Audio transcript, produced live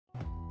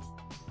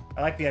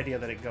I like the idea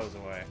that it goes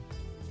away.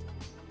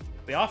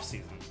 The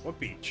off-season. What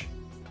beach?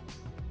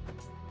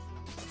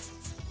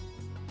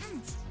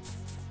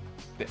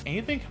 Did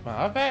anything come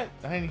out of that?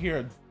 I didn't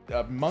hear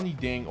a money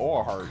ding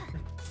or a heart.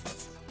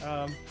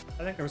 I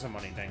think there was a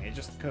money thing. It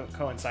just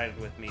coincided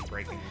with me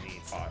breaking the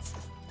pot.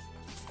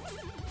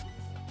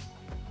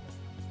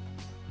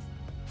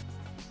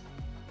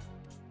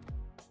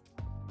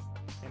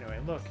 Anyway,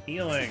 look,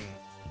 healing.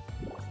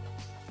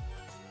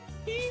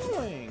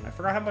 Healing. I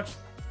forgot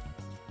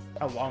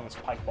how long this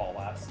pike ball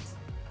lasts.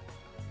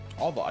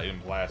 All the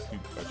items last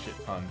a shit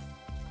ton.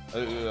 A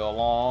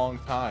long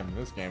time in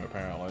this game,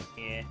 apparently.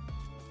 Yeah.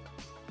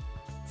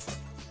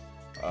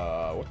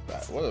 What's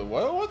that?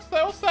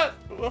 What's that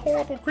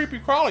horrible, creepy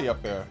crawly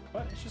up there?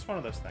 But it's just one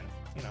of those things,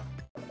 you know.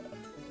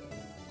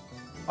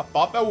 I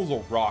thought that was a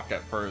rock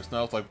at first, and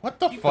I was like, what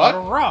the You fuck? got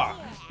a rock!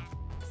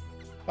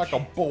 Like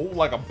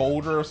a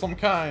boulder of some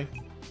kind.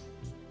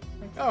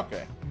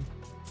 Okay.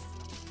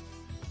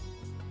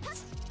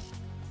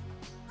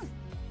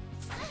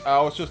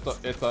 Oh,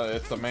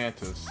 it's a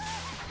mantis.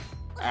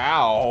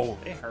 Ow!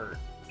 They hurt.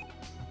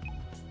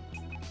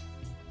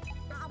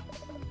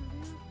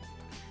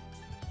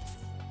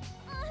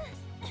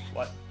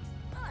 What?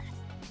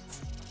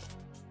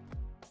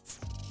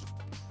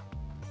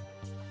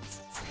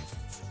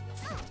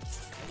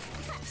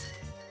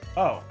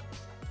 Oh.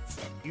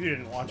 You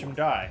didn't watch him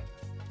die.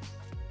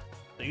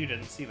 So you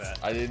didn't see that.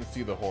 I didn't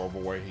see the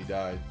horrible way he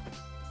died.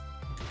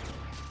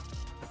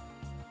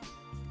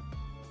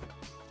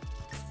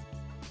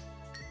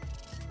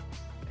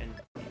 And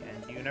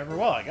you never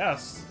will, I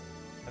guess.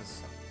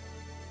 Because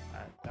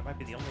that might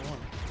be the only one.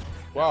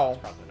 Well,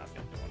 It's probably not the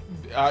only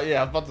one.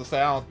 yeah, I was about to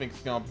say, I don't think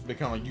they're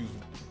gonna use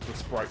the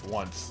sprite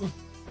once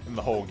in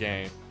the whole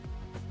game.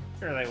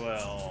 Sure they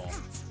will.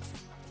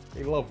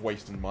 They love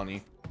wasting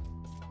money.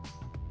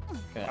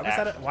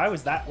 Why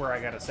was that where I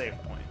got a save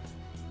point?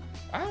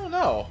 I don't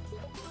know.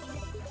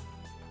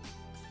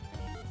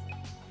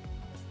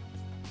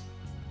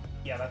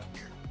 Yeah, that's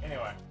weird.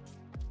 Anyway.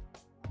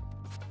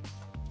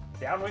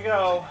 Down we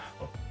go.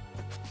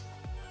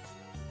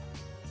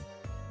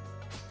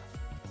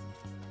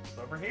 It's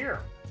over here.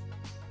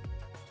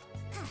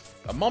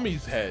 A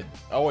mummy's head.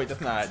 Oh wait,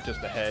 that's not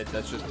just a head.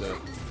 That's just a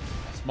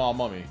small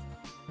mummy.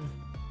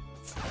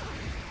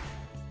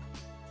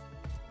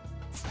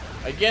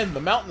 Again,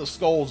 the mountain of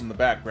skulls in the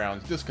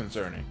background is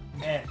disconcerting.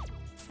 Man.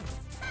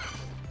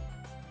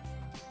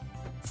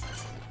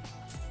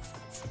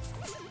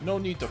 No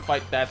need to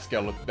fight that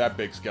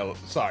big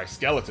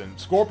skeleton,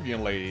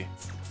 scorpion lady.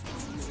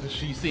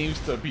 She seems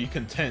to be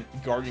content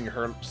guarding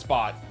her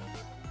spot.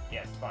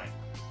 Yeah, it's fine.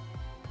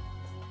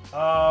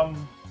 Oh,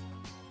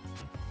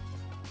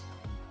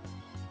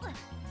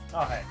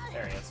 hey,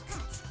 there he is.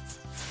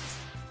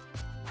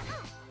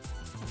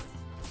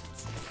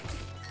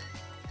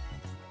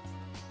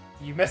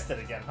 You missed it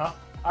again, huh?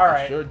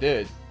 Alright. Sure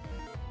did.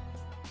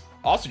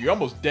 Also, you're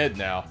almost dead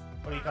now.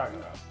 What are you talking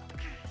about?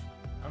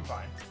 I'm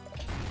fine.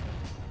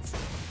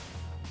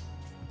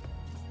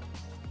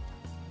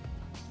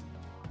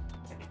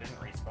 And he didn't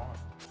respawn.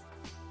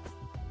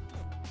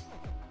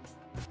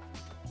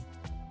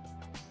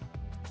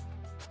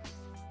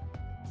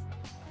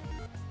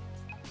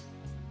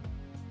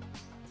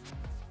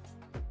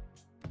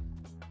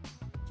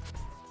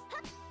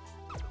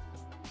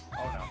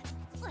 Oh no.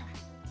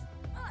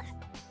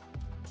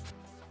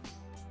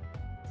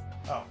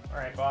 Oh,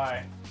 alright,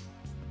 bye.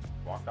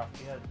 Walked off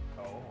the edge.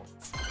 Oh.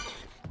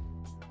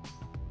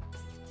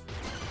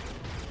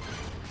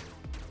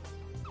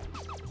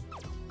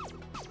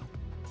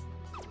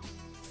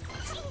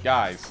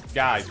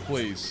 Guys,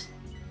 please.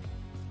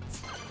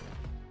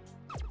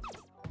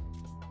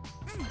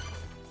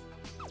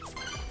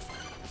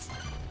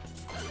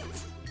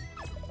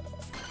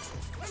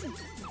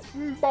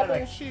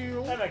 Bubble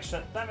shield. That makes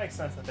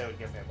sense that they would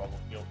give me a bubble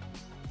shield.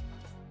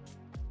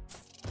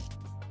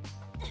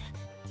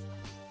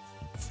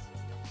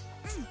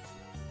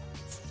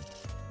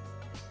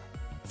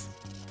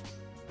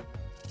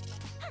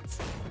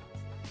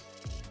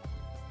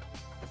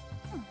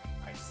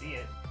 I see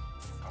it.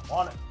 I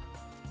want it.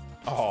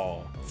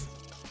 Oh.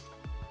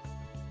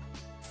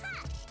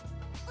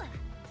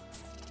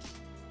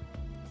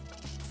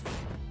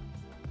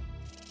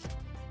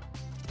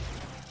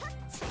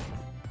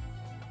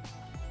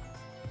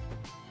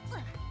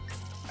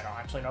 I don't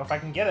actually know if I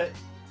can get it.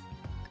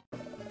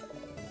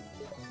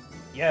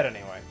 Yet,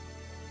 anyway.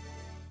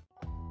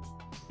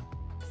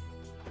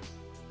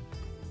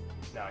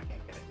 No, I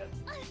can't get it yet.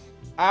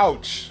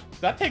 Ouch.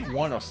 Did that take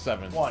 1 or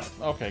 7? 1.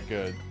 Okay,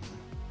 good.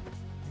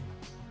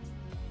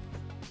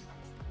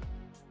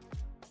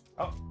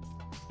 Oh.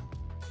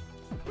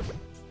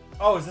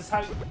 Oh, is this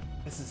how you...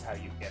 This is how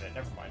you get it.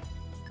 Never mind.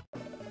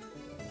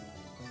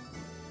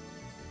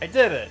 I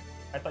did it!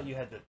 I thought you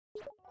had to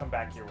come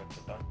back here with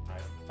the dungeon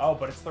item. Oh,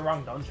 but it's the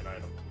wrong dungeon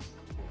item.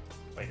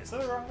 Wait, is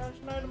it the wrong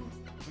dungeon item?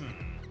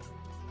 Hmm.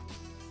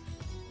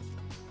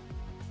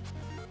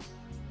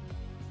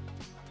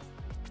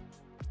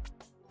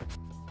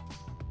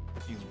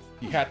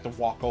 He had to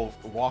walk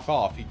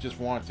off. He just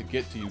wanted to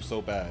get to you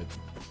so bad.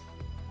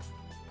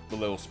 a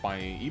little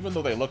spiny, even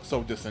though they look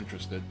so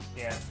disinterested.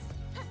 Yeah.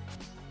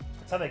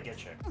 That's how they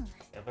get you.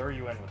 They lure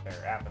you in with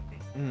their apathy.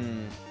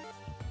 Hmm.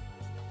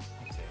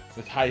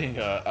 It's hiding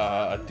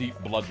a deep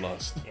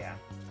bloodlust. Yeah.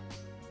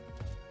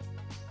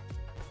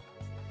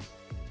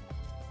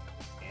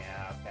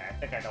 Yeah, okay. I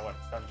think I know what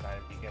dungeon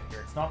item you get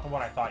here. It's not the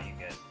one I thought you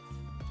get.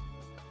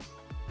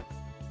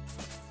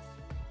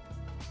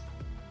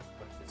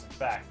 But it is, in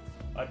fact,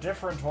 a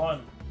different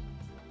one.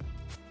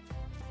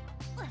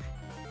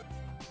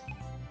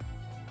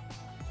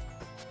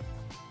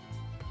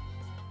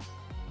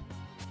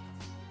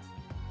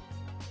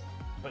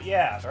 But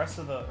yeah, the rest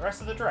of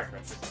the direct,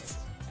 Richard.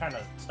 Kind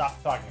of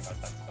stop talking about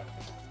that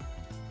stuff.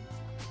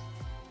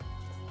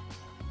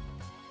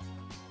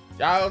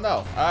 I don't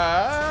know.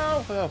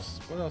 What else?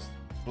 What else?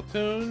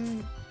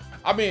 Splatoon.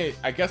 I mean,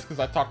 I guess because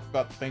I talked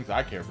about the things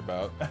I cared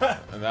about,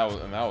 and that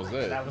was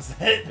it. That was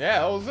it. Yeah,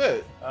 that was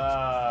it.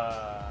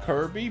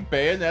 Kirby,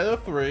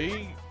 Bayonetta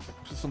 3,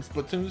 some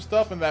Splatoon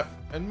stuff,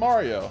 and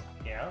Mario.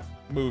 Yeah.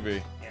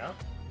 Movie. Yeah.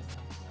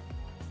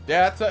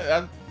 Yeah,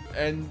 that's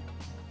and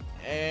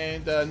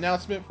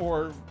announcement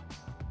for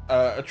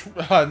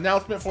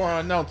announcement for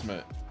an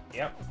announcement.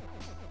 Yep.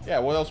 Yeah.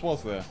 What else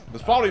was there?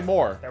 There's probably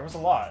more. There was a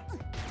lot.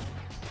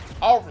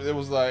 Oh, it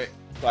was like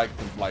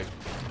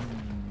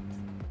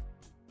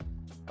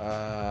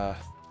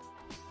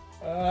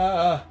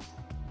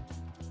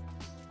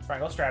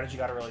Triangle Strategy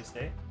got a release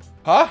date.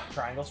 huh?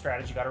 Triangle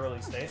Strategy got a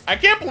release date. I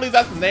can't believe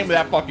that's the name of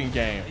that fucking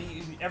game.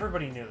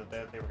 Everybody knew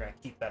that they were going to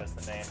keep that as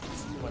the name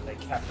when they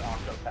kept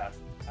Octopath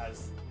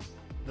as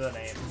the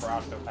name for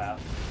Octopath.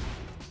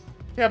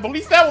 Yeah, but at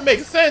least that would make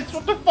sense.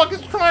 What the fuck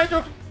is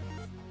Triangle?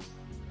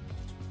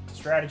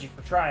 Strategy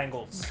for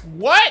triangles.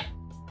 What?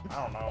 I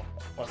don't know.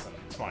 Listen,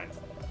 it's fine.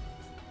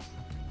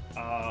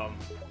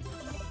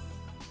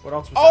 What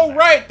else was Oh, in there?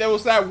 right. There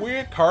was that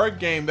weird card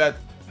game that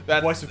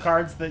Voice of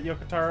Cards that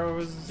Yoko Taro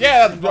was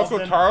yeah, involved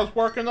Yoko in? Taro's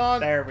working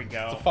on. There we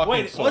go. It's a fucking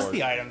Wait, it was sword.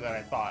 the item that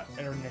I thought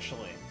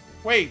initially.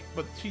 Wait,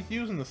 but she's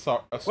using a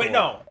sword. Wait,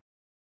 no.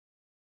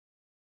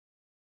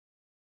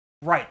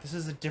 Right, this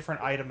is a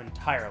different item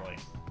entirely.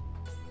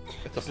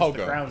 It's This a is the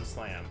pogo. ground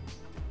slam.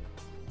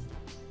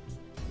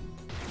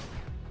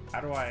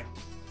 How do I...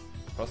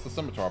 Press the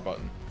scimitar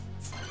button.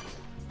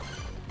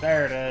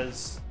 There it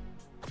is.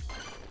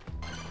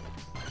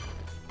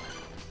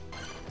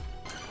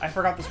 I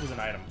forgot this was an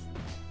item.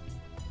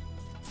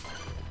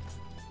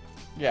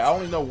 Yeah, I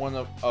only know one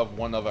of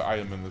one other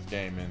item in this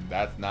game, and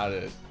that's not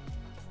it.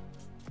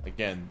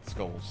 Again,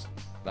 skulls.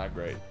 Not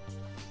great.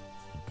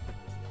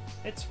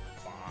 It's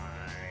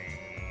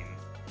fine.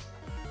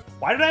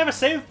 Why did I have a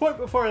save point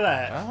before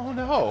that? I don't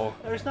know.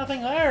 There's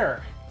nothing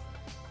there.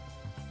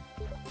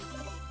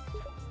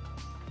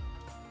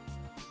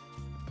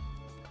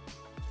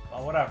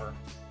 Well, whatever.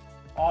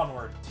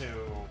 Onward to...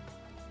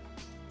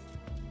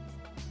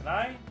 Can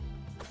I?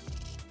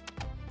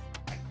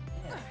 I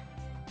can't.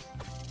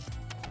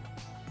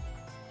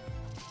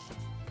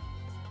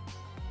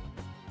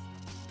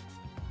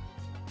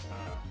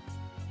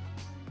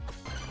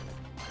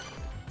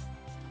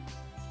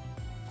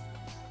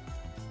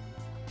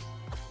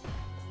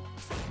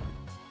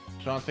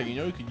 Shantae, you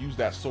know you could use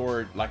that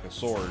sword like a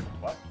sword.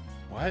 What?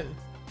 What?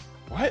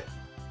 What?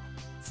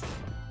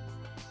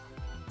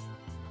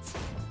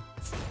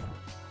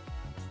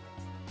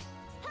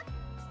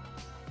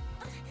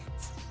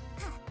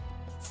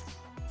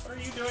 What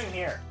are you doing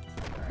here?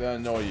 That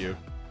annoy you.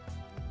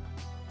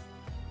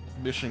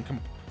 Mission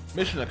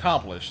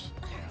accomplished.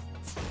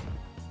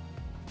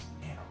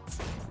 Damn.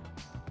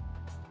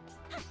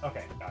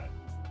 Okay, got it.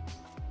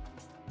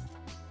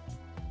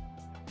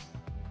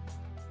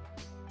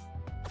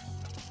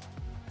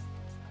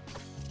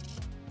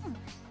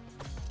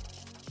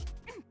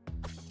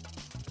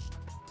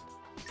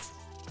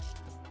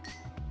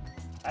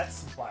 That's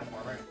some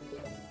platforming.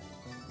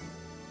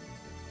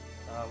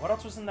 What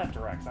else was in that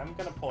direct? I'm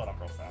gonna pull it up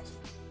real fast.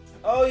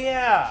 Oh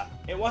yeah!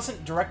 It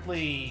wasn't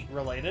directly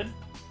related.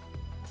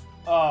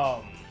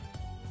 But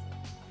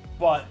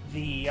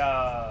the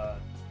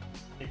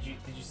did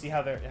you see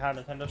how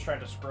Nintendo's trying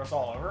to screw us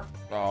all over?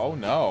 Oh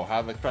no!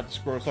 How they tried to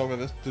screw us over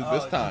this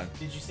time?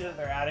 Did you see that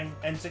they're adding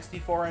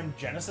N64 and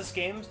Genesis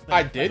games to the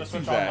I Nintendo did see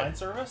Switch that. Online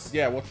service?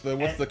 Yeah. What's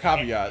the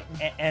caveat?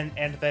 And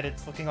that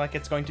it's looking like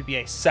it's going to be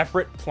a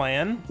separate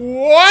plan.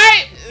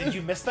 What? Did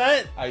you miss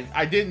that?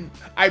 I didn't.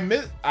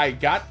 I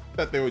got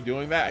that they were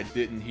doing that. I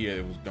didn't hear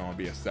it was going to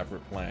be a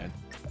separate plan.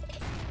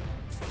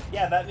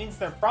 Yeah, that means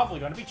they're probably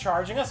going to be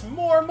charging us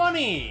more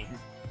money.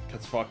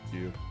 Cause fuck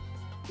you.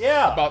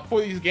 Yeah.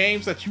 For these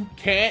games that you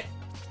can't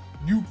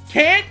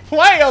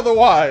play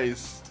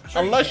otherwise,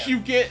 Sure unless you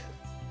you get.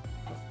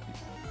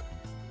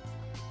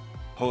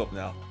 Hold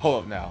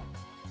up now.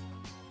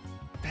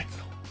 That's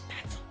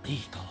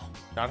illegal.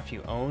 Not if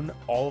you own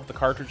all of the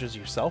cartridges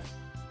yourself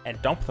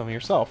and dump them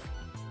yourself.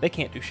 They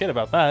can't do shit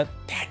about that.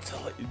 That's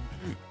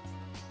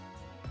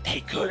They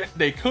could if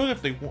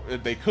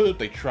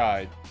they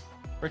tried.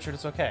 Richard,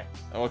 it's okay.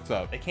 Oh, what's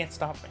up? They can't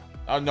stop me.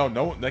 Oh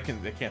no, they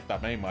can't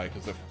stop anybody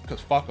because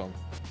fuck them.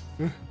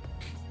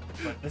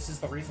 But this is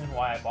the reason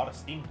why I bought a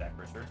Steam Deck,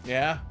 Richard.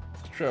 Yeah,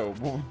 it's true.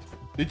 Well,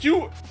 did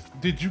you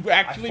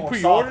actually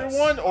foresaw pre-order this.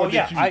 one, or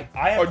yeah, did you?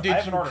 I or did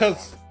haven't you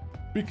ordered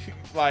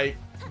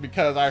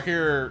because I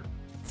hear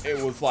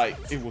it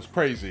was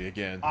crazy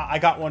again. I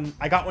got one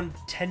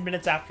 10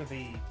 minutes after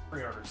the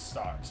pre-orders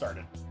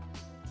started.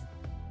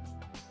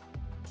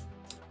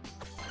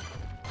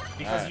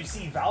 Because you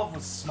see, Valve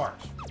was smart.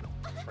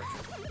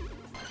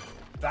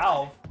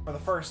 Valve, for the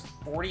first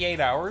 48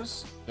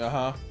 hours,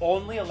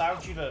 only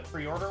allowed you to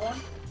pre-order one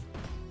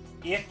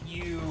if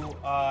you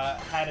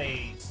had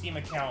a Steam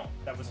account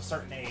that was a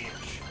certain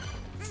age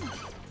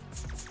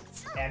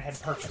and had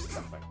purchased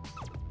something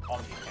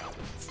on the account.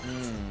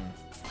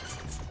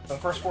 For the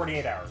first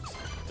 48 hours.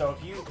 So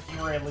if you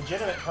were a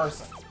legitimate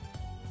person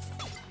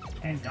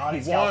and not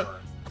a scalper,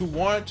 who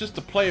want just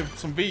to play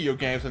some video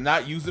games and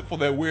not use it for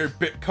their weird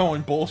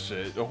Bitcoin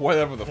bullshit or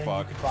whatever the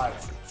fuck. You could buy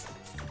one.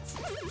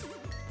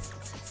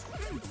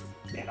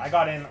 And I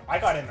got in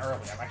early.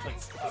 I'm actually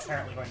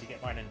apparently going to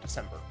get mine in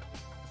December.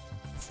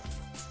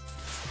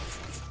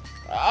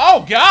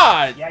 Oh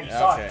God! Yeah, you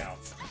saw it now.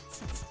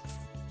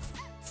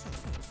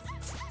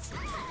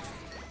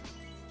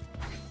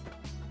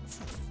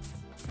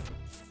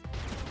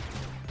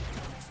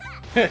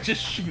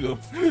 Just shoot him.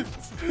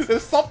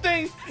 There's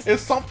something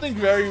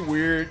very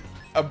weird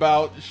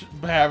about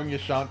having a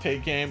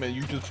Shantae game and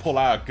you just pull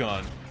out a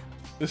gun.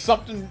 There's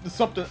something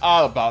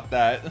odd about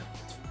that.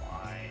 It's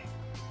fine.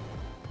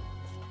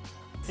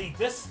 See,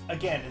 this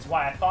again is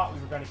why I thought we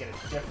were going to get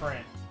a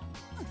different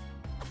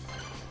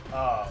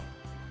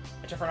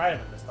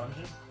item in this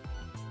dungeon.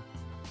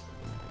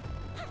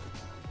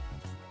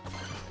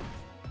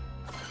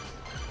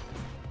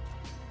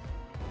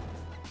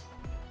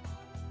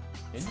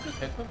 Can you just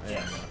hit them? Yeah.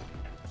 Yeah.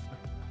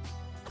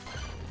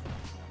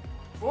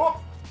 Whoop!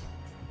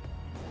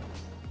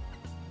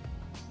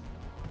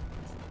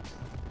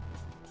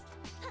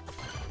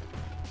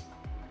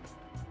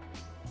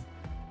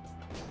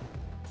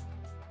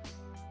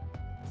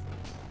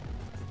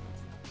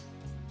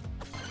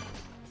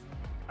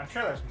 I'm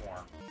sure there's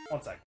more.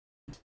 One second.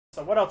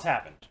 So what else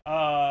happened?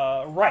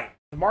 Right,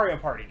 the Mario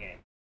Party game.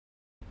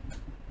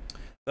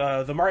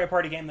 The Mario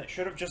Party game that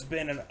should have just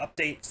been an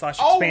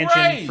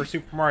update/expansion for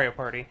Super Mario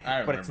Party,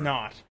 but it's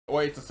not.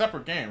 Wait, it's a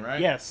separate game,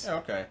 right? Yes. Yeah,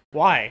 okay.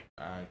 Why?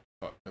 I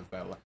thought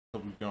because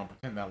so we're gonna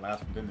pretend that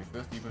last one didn't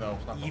exist, even though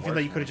it's not. Even though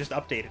you could have just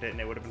updated it and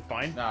it would have been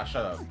fine. Nah,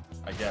 shut up.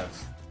 I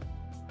guess.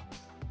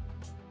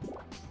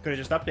 Could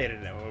have just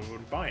updated it and it would have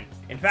been fine.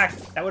 In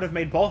fact, that would have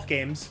made both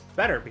games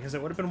better because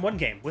it would have been one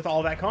game with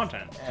all that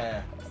content.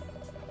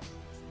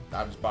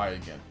 I'll just buy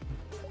it again.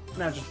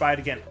 Now just buy it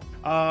again.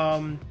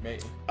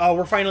 Maybe. Oh,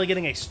 we're finally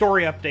getting a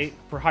story update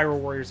for Hyrule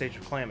Warriors: Age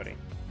of Calamity.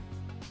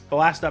 The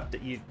last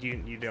update,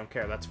 you don't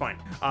care. That's fine.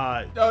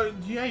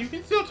 Yeah, you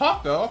can still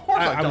talk though. Of course,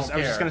 I don't care. I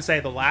was just gonna say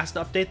the last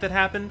update that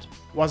happened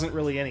wasn't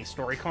really any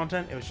story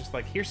content. It was just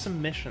like, here's some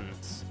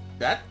missions.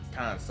 That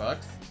kind of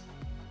sucks.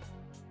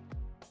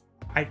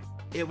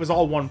 It was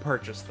all one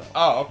purchase though.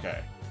 Oh,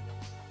 okay.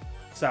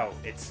 So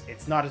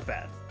it's not as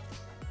bad.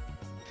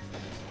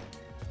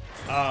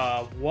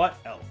 What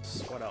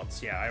else? What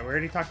else? Yeah, I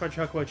already talked about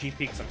Chocobo GP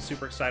because I'm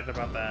super excited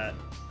about that.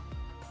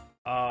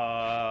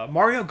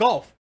 Mario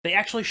Golf. They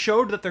actually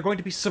showed that they're going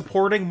to be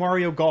supporting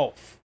Mario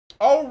Golf.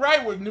 Oh,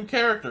 right, with new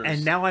characters.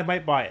 And now I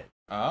might buy it.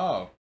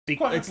 Oh.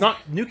 It's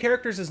not new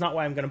characters is not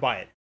why I'm going to buy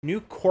it.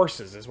 New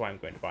courses is why I'm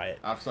going to buy it.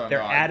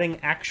 They're adding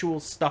actual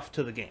stuff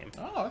to the game.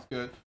 Oh, that's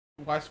good.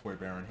 Why is Square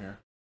Baron here?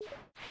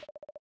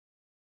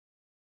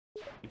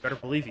 You better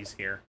believe he's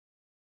here.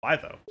 Why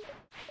though?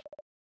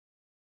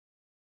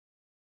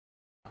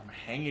 I'm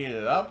hanging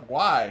it up?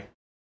 Why?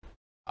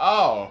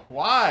 Oh,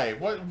 why?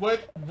 What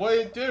did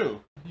it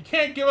do? You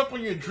can't give up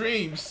on your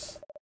dreams.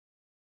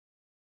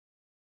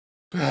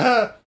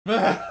 Don't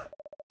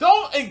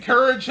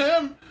encourage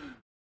him!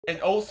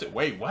 And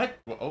wait, what?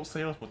 Well, Old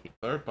Sailors with the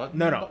third button?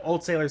 No,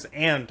 Old Sailors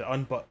and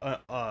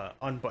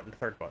unbuttoned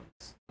third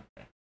buttons.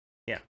 Okay.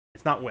 Yeah,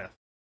 it's not with.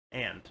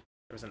 And.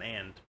 There was an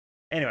and.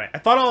 Anyway, I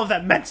thought all of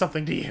that meant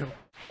something to you.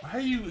 Why are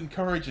you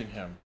encouraging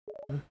him?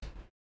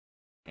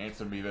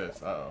 Answer me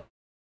this. Uh-oh.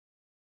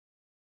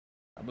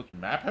 How much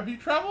map have you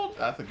traveled?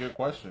 That's a good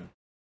question.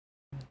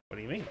 What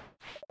do you mean?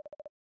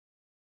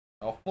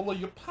 How full of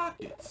your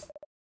pockets?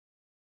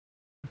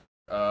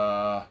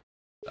 I'm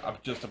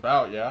just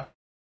about, yeah.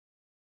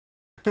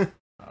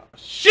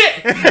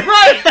 Shit!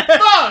 Right!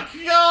 Fuck!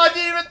 Yo, I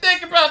didn't even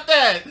think about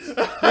that!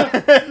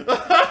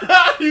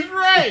 He's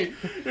right!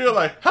 You're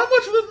like, how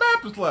much of the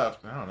map is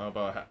left? I don't know,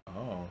 about half.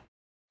 Oh.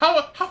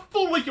 How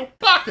full are your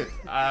pockets?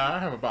 I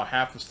have about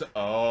half the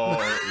oh,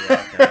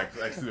 yeah, okay,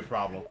 I see the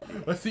problem.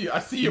 I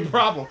see your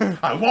problem.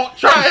 I won't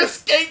try to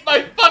escape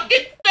my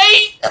fucking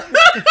fate!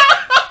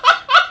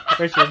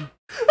 Richard.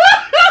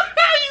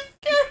 You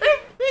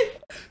scared me!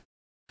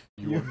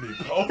 You and me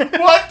both.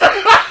 What the?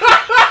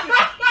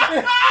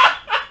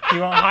 You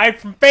won't hide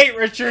from fate,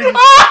 Richard!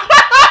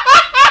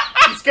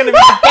 He's gonna be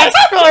the best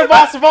filler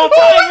boss of all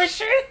time,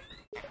 Richard!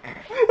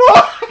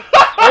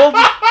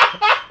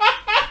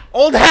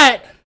 Old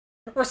hat!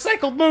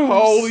 Recycled moves!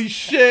 Holy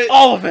shit!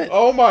 All of it!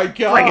 Oh my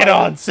god! Bring it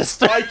on,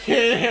 sister! I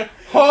can't.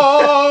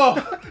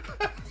 Oh!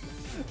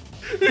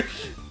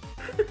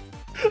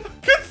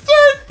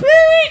 Concerned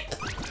parent!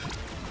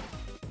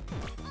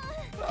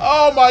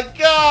 Oh my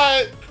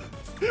god!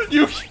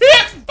 You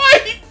can't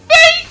fight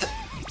fate!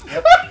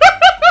 Yep.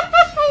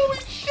 Holy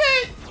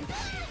shit!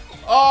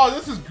 Oh,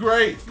 this is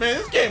great. Man,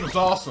 this game is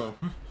awesome.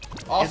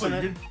 Also,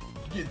 you're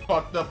getting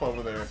fucked up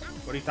over there.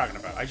 What are you talking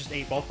about? I just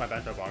ate both my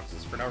bento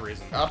boxes for no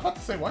reason. I was about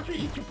to say, why'd you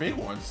eat your big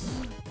ones?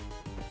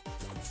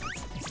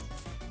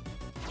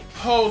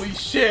 Holy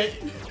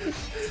shit!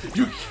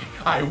 You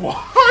can't, I won't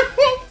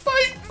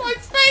fight my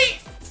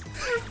fate!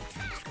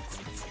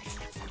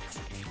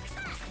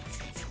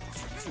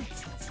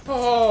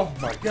 Oh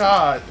my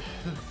god.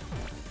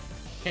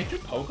 Can't you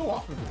pogo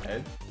off of his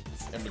head?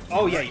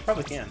 Oh yeah, you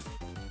probably can.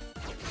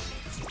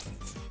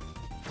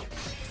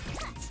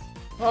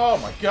 Oh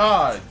my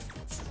god.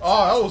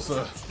 Oh,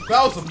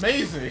 that was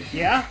amazing.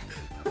 Yeah?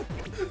 Come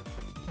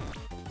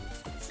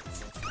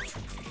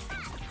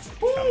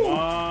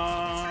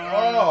on.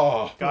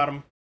 Oh. Got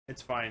him.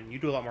 It's fine. You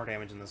do a lot more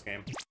damage in this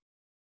game.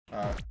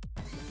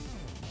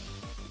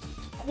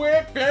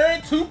 Squid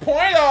Baron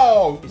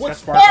 2.0 He's with got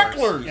sparklers.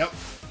 sparklers. Yep.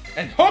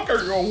 And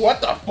Hooker,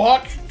 what the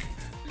fuck?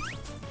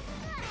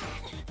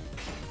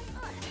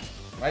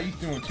 Now he's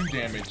doing 2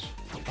 damage.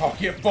 Oh,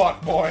 get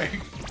fucked, boy.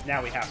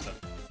 Now we have to.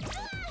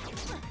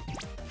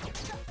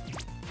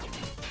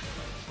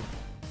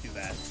 Do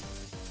that.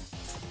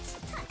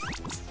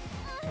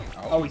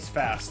 Oh, he's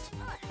fast.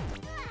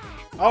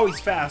 Oh,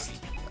 he's fast.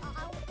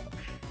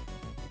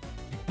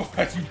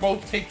 But you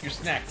both take your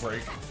snack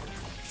break.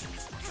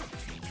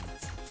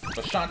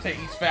 But Shantae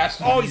eats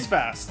faster. Oh, he's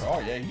fast. Oh,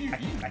 yeah,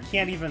 I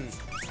can't even...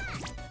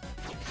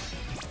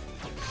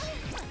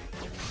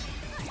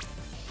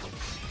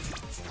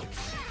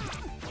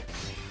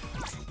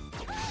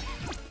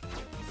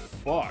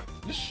 Fuck.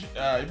 Just, you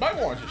might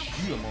want to just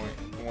shoot him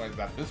when it's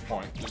at this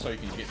point, just so you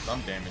can get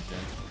some damage in.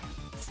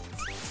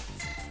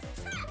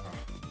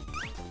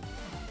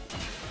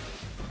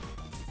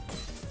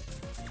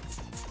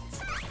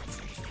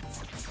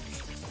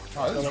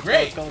 Oh, this is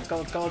great! Let's go,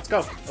 let's go, let's go,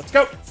 let's go! Let's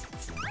go!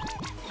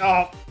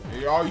 Oh!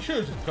 Oh, you should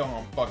have just put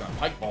on fucking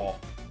pike ball.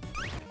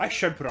 I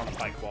should put on a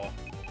pike ball.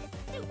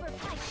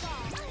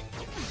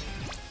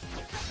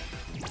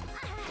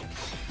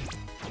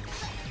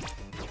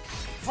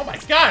 Oh my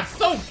god, it's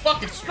so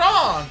fucking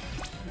strong!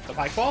 The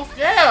pike ball?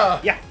 Yeah!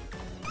 Yeah.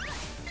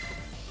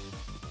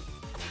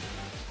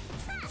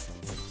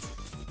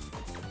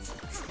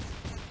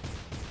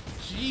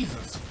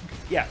 Jesus.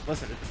 Yeah,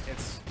 listen,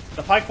 it's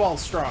the pike ball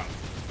is strong.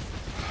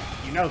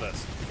 You know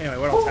this. Anyway,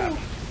 what else happened?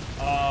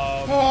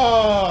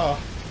 Oh,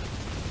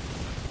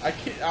 I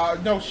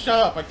can't. No, shut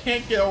up! I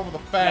can't get over the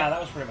fact. Yeah,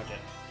 that was pretty much it.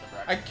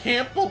 I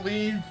can't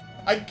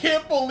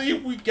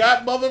believe we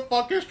got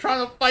motherfuckers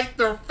trying to fight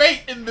their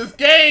fate in this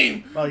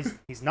game. Well,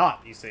 he's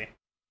not. You see.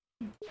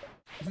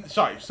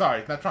 Sorry,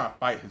 not trying to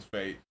fight his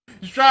fate.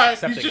 He's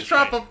just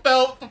trying to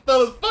fulfill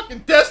his fucking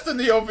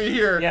destiny over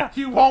here. Yeah.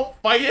 He won't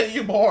fight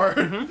anymore.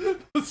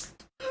 Mm-hmm.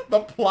 The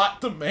plot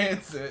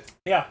demands it.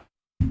 Yeah.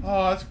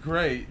 Oh, that's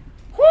great.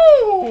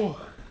 Woo!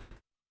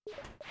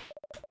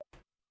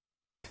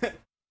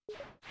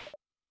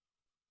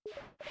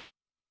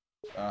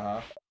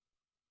 Uh-huh.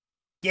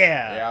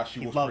 Yeah. Yeah, she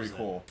was pretty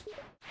cool.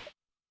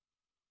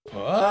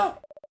 Huh?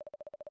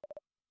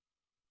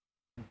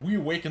 We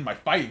awakened my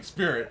fighting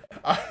spirit.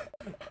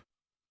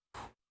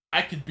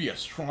 I could be a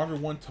stronger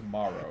one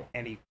tomorrow.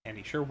 And he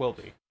sure will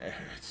be.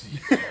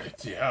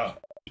 Yeah.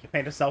 He can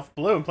paint himself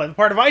blue and play the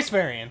part of Ice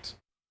variant.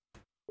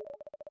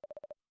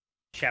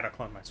 Shadow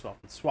clone myself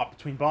and swap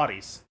between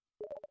bodies.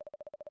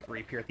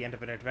 Reappear at the end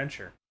of an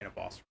adventure in a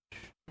boss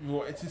rush.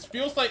 Well, it just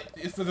feels like,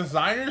 is the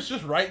designers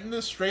just writing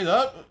this straight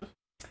up?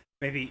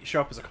 Maybe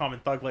show up as a common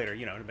thug later,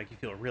 you know, to make you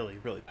feel really,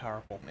 really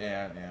powerful.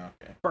 Yeah,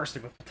 okay.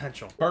 Bursting with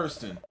potential.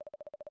 Bursting.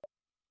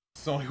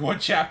 It's only one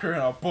chapter in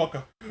a book,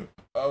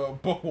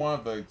 book one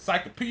of the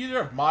Encyclopedia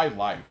of My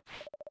Life.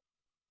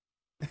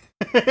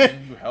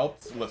 And you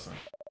helped? Listen.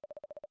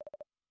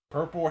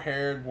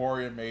 Purple-haired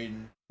warrior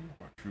maiden,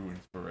 true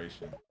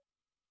inspiration.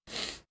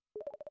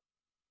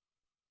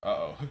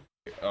 Uh-oh.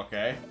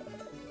 Okay.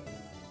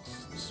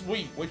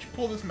 Sweet, where'd you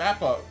pull this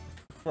map up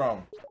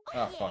from?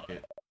 Ah, fuck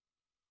it.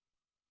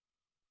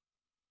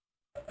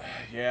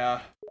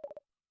 Yeah.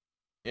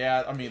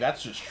 Yeah, I mean,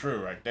 that's just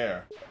true right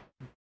there.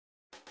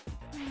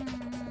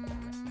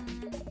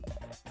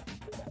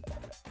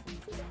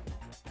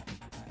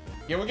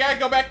 Yeah, we gotta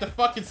go back to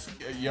fucking...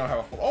 You don't have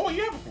a flare. Oh,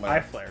 you have a flare. I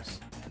have flares.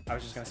 I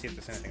was just gonna see if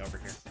there's anything over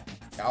here.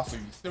 Also,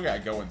 you still gotta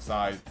go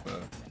inside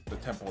the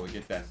temple to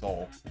get that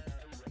soul.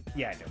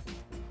 Yeah, I do.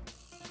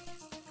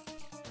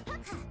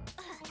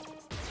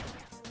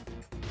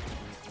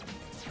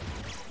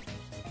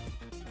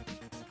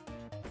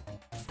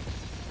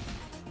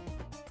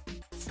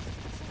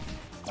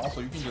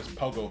 Also, you can just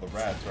pogo the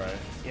rats, right?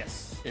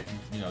 Yes. If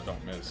you know,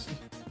 don't miss.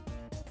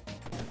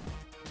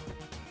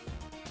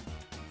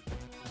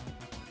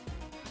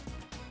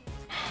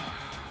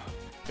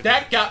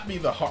 That got me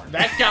the heart.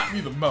 That got me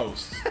the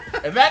most.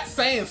 And that's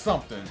saying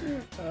something.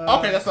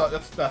 Okay, that's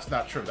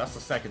not true. That's the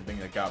second thing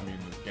that got me in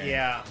this game.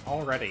 Yeah,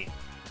 already.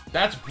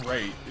 That's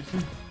great.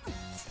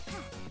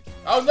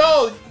 Oh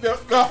no,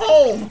 the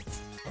home.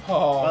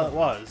 Oh, Well, it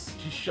was.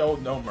 She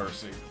showed no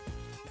mercy.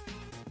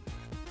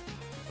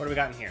 What do we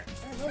got in here?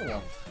 Another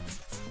one.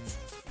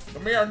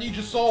 Come here, I need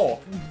your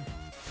soul.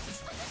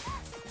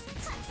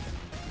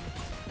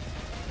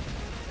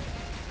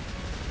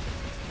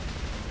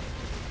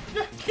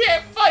 You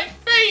can't fight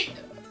fate!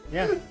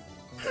 Yeah.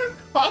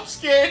 I'm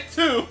scared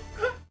too.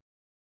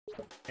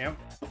 Yep.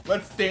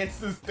 Let's dance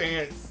this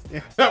dance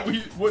Yeah. that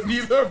what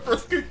neither of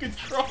us could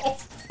control.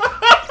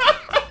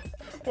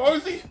 Why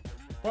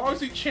was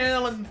he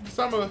channeling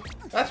some of?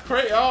 That's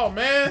crazy. Oh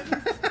man,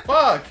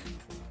 fuck.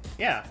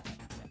 Yeah.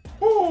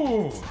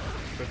 Woo.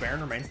 But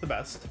Baron remains the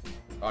best.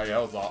 Oh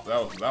yeah, that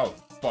was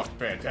fucking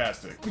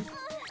fantastic.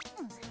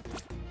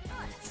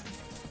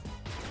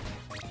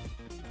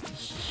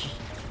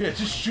 Yeah,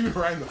 just shoot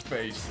her right in the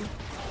face.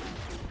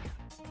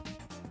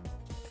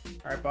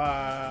 Alright,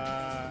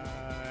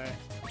 bye.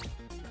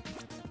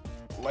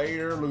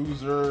 Later,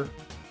 loser.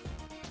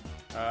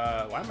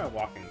 Why am I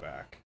walking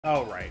back?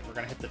 Oh, right. We're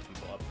gonna hit the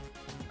temple up.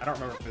 I don't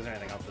remember if there's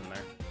anything else in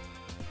there.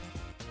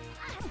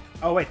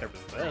 Oh, wait, there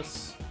was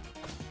this.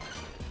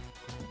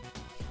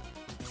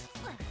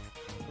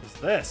 What is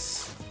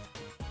this?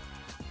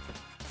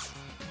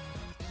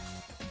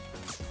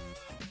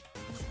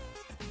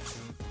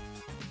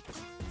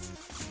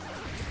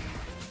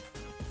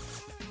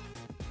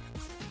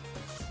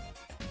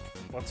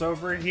 What's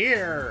over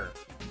here?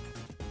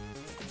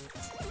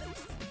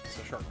 It's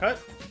a shortcut.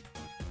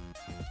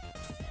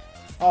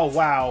 Oh,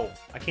 wow.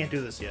 I can't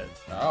do this yet.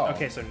 Oh.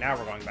 Okay, so now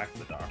we're going back to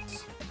the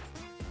docks.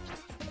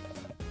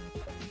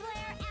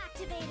 Flare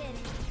activated.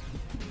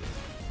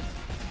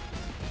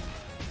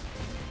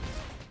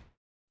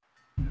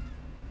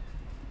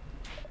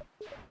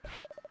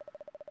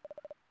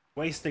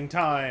 Wasting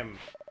time.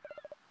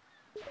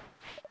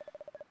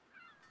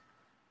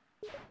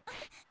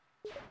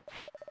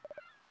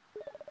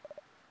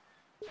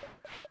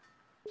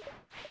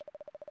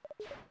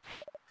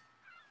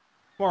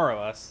 More or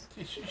less.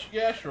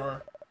 Yeah,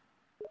 sure.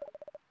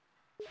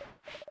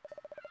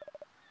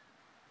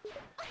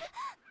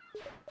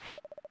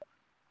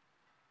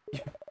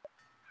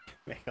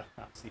 Make a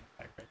lousy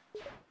pirate.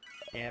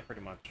 Yeah,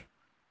 pretty much.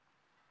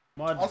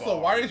 Mud Also,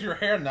 ball. why is your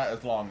hair not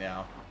as long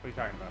now? What are you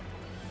talking about?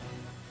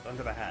 It's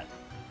under the hat.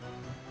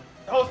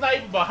 Oh, it's not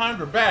even behind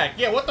her back.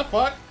 Yeah, what the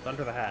fuck? It's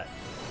under the hat.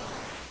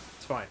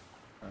 It's fine.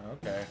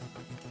 Okay.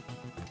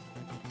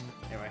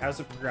 Anyway, how's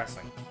it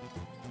progressing?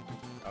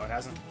 Oh, it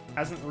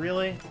hasn't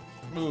really?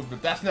 Move,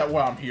 but that's not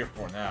what I'm here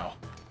for now.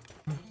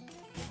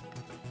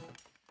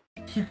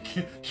 You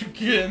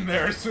get in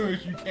there as soon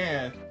as you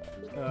can.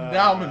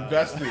 Now I'm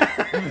invested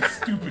in this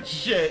stupid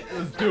shit.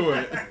 Let's do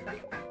it.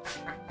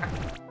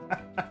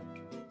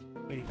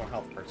 We need more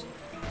health first.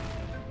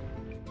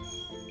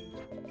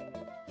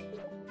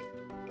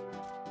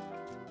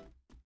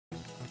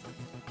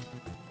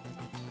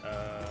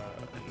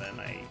 And then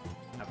I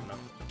have enough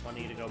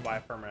money to go buy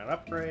a permanent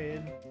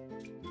upgrade.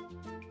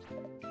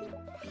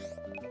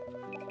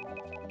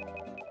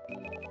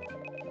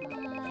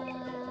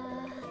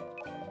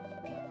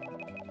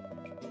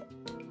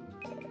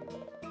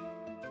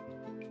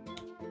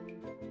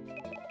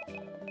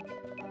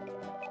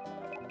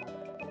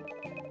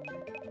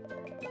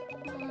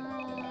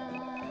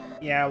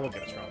 Yeah, we'll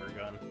get a stronger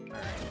gun.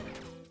 Alright.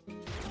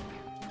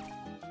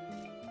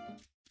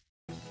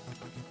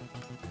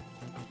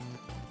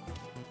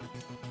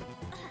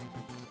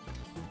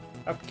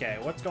 Okay,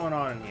 what's going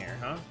on in here,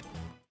 huh?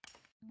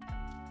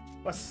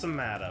 What's the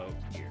matter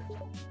here?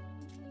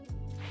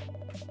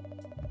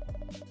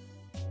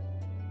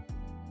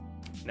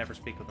 Never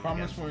speak with them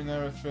Promise again. we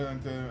never spill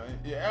into.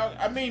 Yeah,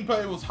 I mean,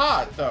 but it was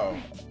hot though.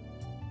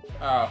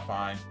 Oh,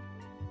 fine.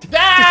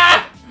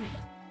 Ah!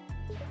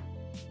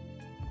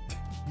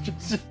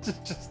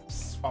 just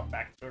swap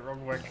back to it real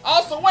quick.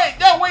 Also, wait,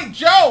 no, wait,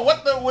 Joe.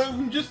 What the?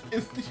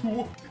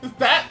 Is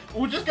that?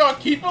 We're just gonna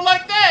keep it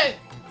like that?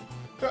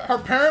 Her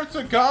parents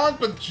are gone,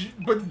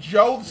 but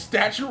Joe's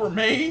statue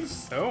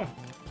remains. Oh.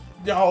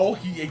 No,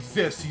 he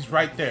exists. He's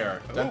right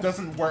there. Oh. That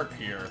doesn't work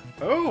here.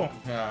 Oh.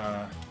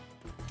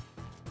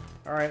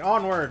 All right,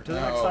 onward to the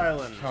next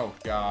island. Oh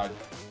God.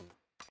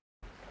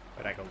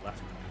 Wait, I go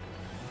left.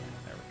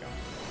 There we go.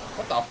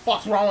 What the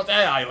fuck's wrong with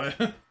that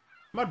island?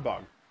 Mud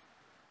bog.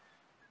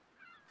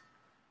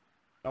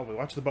 Oh, we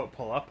watched the boat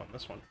pull up on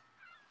this one.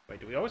 Wait,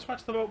 do we always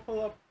watch the boat pull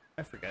up?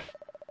 I forget.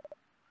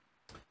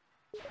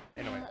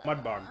 Anyway,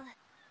 mud bog.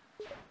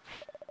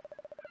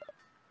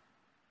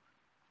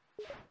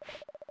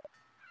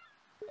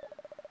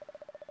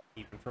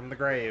 Even from the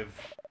grave.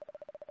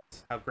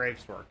 That's how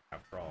graves work,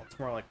 after all. It's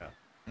more like a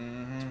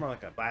it's more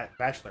like a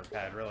bachelor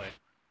pad, really.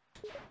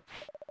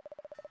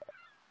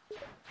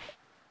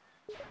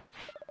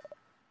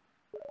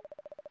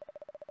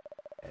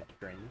 And to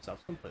drain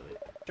themselves completely.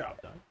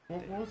 Job done.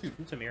 What was he?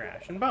 It's a mere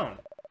ash and bone.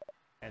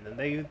 And then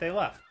they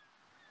left.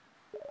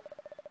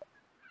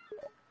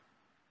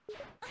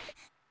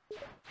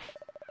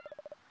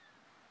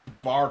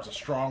 Bar's a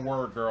strong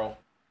word, girl.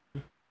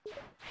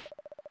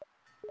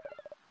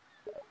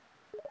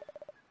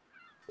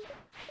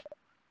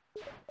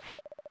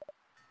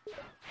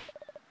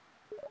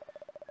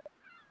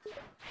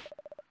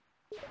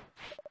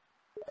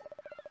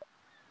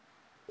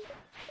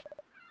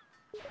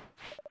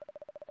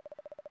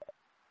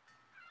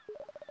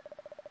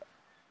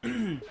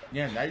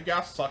 Yeah, now you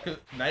gotta suck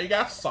it. Now you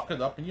gotta suck it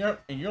up in your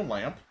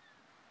lamp.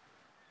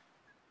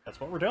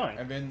 That's what we're doing.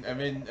 And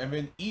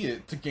then eat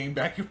it to gain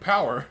back your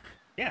power.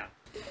 Yeah.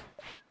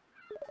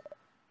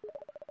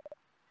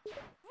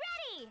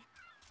 Ready.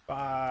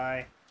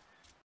 Bye.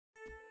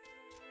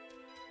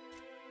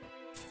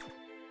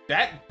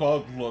 That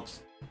bug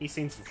looks. He's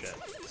seen some shit.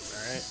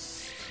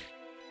 Alright.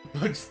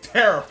 Looks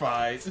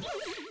terrified.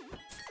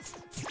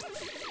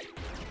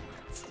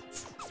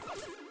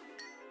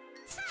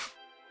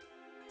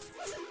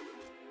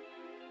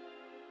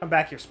 Come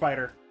back here,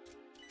 spider.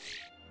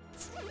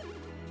 I'm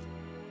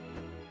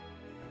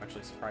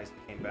actually surprised he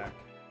came back.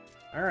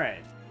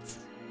 Alright.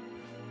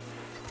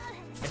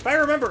 If I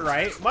remember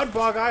right,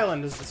 Mudbog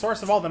Island is the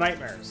source of all the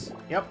nightmares.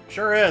 Yep,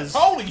 sure is.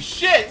 Holy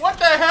shit! What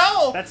the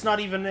hell? That's not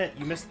even it.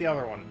 You missed the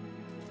other one.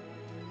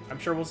 I'm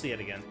sure we'll see it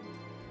again.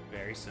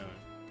 Very soon.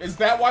 Is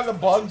that why the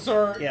bugs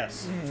are...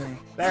 Yes. Mm.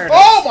 There it is.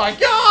 Oh my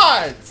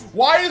god!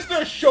 Why is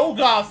there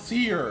Shogoths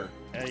here?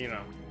 You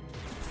know.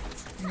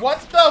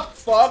 What the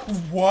fuck?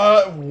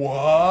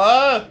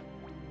 What?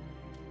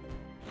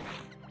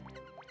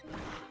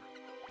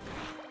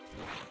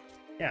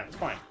 Yeah, it's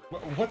fine.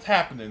 What's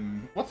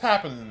happening? What's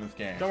happening in this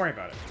game? Don't worry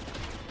about it.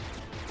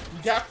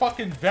 You got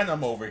fucking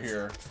Venom over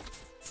here.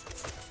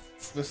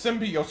 The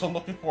symbiotes are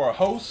looking for a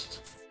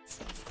host.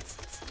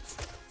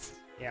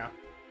 Yeah.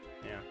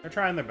 Yeah. They're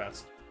trying their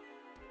best.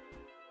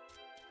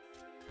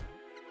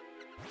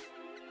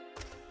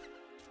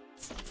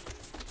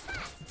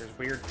 There's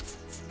weird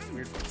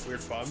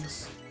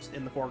bugs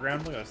in the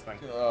foreground. Look at this thing.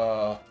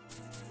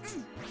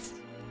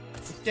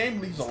 This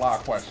game leaves a lot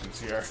of questions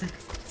here.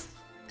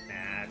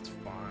 Nah, it's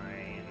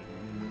fine.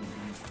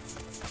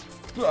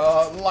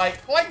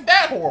 Like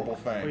that horrible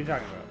thing. What are you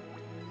talking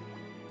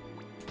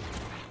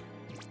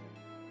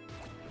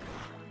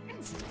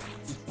about?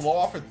 Just blow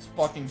off its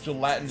fucking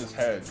gelatinous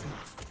head.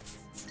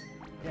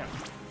 Yeah.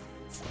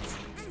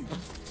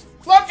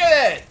 Look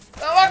at it!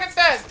 Now look at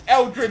that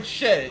eldritch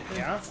shit.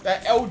 Yeah?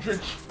 That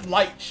eldritch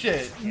light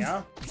shit.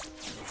 Yeah?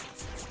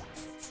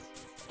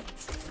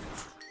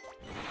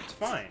 It's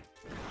fine.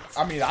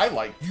 I mean, I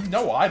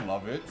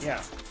love it.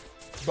 Yeah.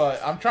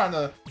 But I'm trying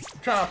to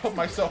put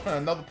myself in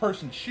another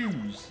person's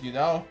shoes, you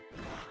know?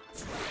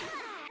 It's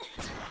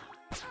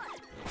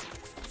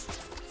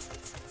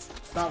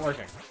not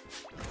working.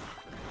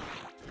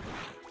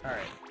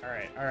 Alright.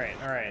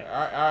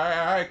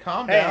 Alright,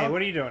 calm down. Hey,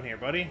 what are you doing here,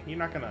 buddy? You're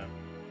not gonna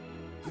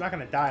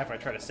die if I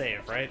try to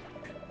save, right?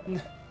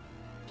 He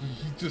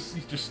just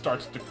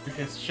starts to,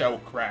 his shell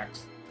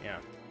cracks. Yeah.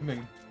 And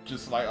then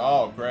just like,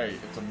 oh great,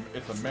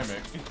 it's a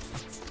mimic.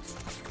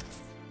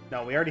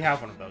 No, we already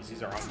have one of those.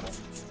 These are humble.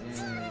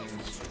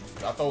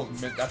 I thought it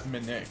was that's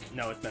Mimic.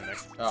 No, it's Mimic.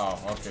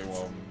 Oh, okay,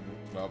 well,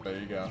 there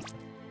you go.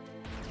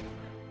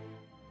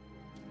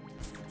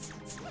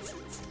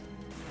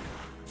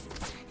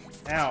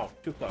 Ow,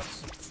 too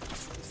close.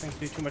 These things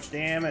do too much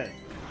damage.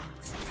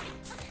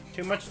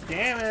 Too much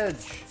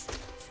damage!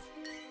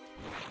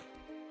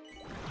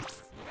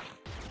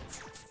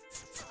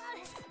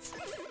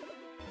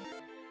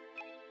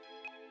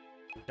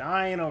 I'm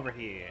dying over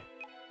here.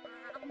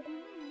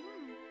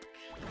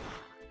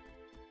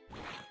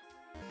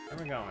 Where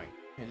are we going?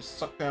 Yeah, just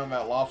suck down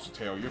that lobster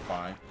tail, you're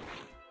fine.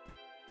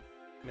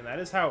 I mean, that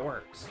is how it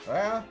works.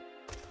 Yeah.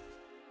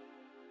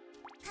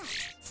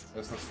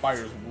 As the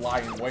spiders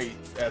lie in wait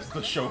as the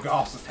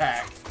Shogoths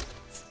attack.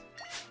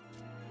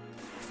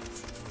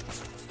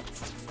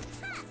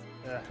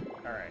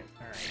 Alright.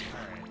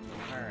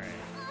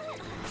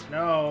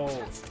 No!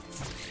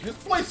 This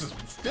place is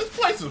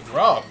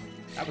rough.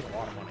 That was a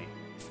lot of money.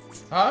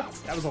 Huh?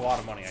 That was a lot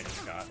of money I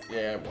just got.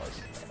 Yeah, it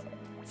was.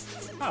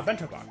 Ah,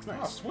 bento box. Nice.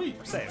 Oh, sweet.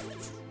 We're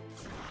saved.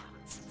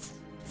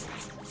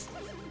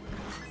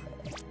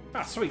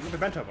 Ah, sweet. With the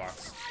bento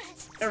box.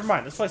 Never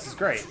mind. This place is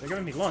great. They're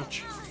giving me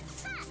lunch.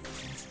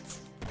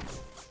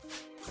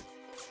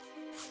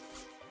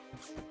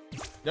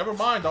 Never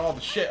mind all the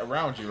shit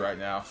around you right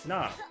now.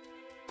 Nah.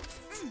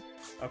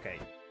 Okay.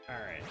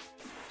 Alright.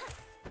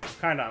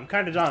 I'm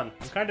kinda done.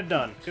 I'm kinda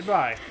done.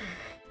 Goodbye.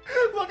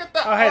 Look at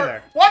that Oh, hey art.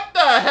 there. What the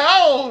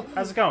hell?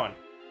 How's it going?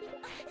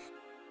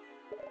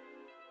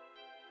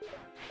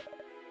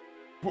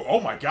 Oh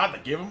my god, they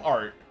gave him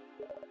art.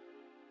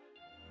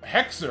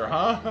 Hexer,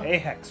 huh? A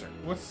Hexer.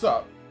 What's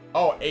up?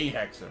 Oh, a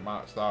Hexer.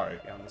 Sorry.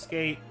 Down the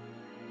skate.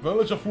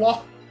 Village of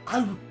Law.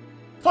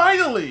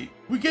 Finally,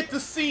 we get to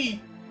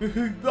see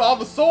all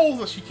the souls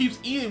that she keeps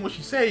eating when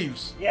she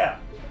saves. Yeah.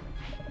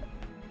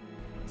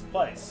 It's a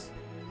place.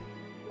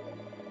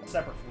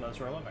 Separate from those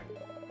who are living.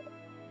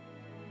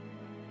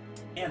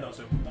 And those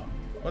who have moved on.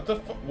 What the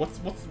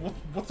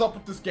what's up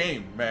with this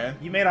game, man?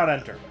 You may not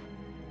enter.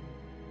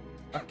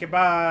 Okay,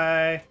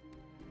 bye.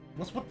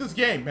 What's with this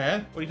game,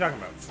 man? What are you talking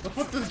about? What's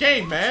with this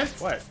game, man?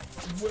 What?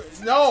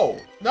 No,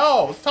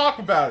 let's talk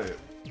about it.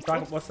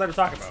 What's there to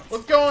talk about?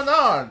 What's going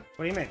on?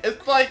 What do you mean?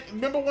 It's like,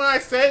 remember when I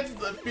said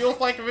it feels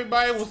like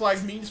everybody was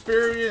like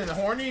mean-spirited and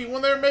horny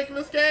when they were making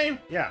this game?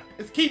 Yeah.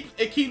 It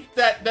keeps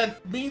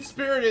that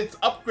mean-spirited, it's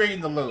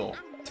upgrading a little.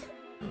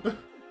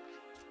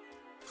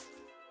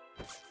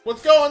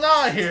 What's going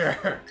on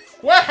here?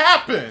 What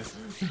happened?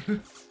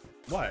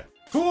 What?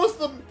 Who was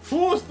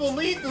the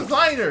lead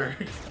designer?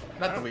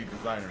 Not the lead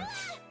designer.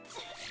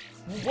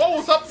 What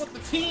was up with the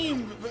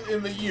team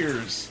in the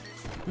years?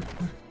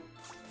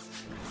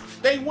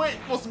 They went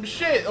for some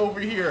shit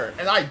over here,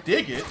 and I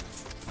dig it.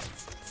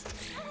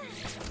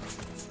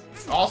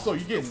 Also,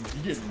 you're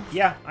getting.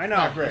 Yeah, I know.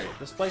 Not great.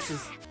 This place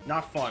is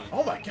not fun.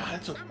 Oh my god,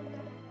 it's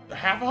a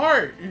half a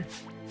heart.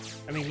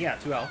 I mean, yeah,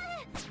 2 health.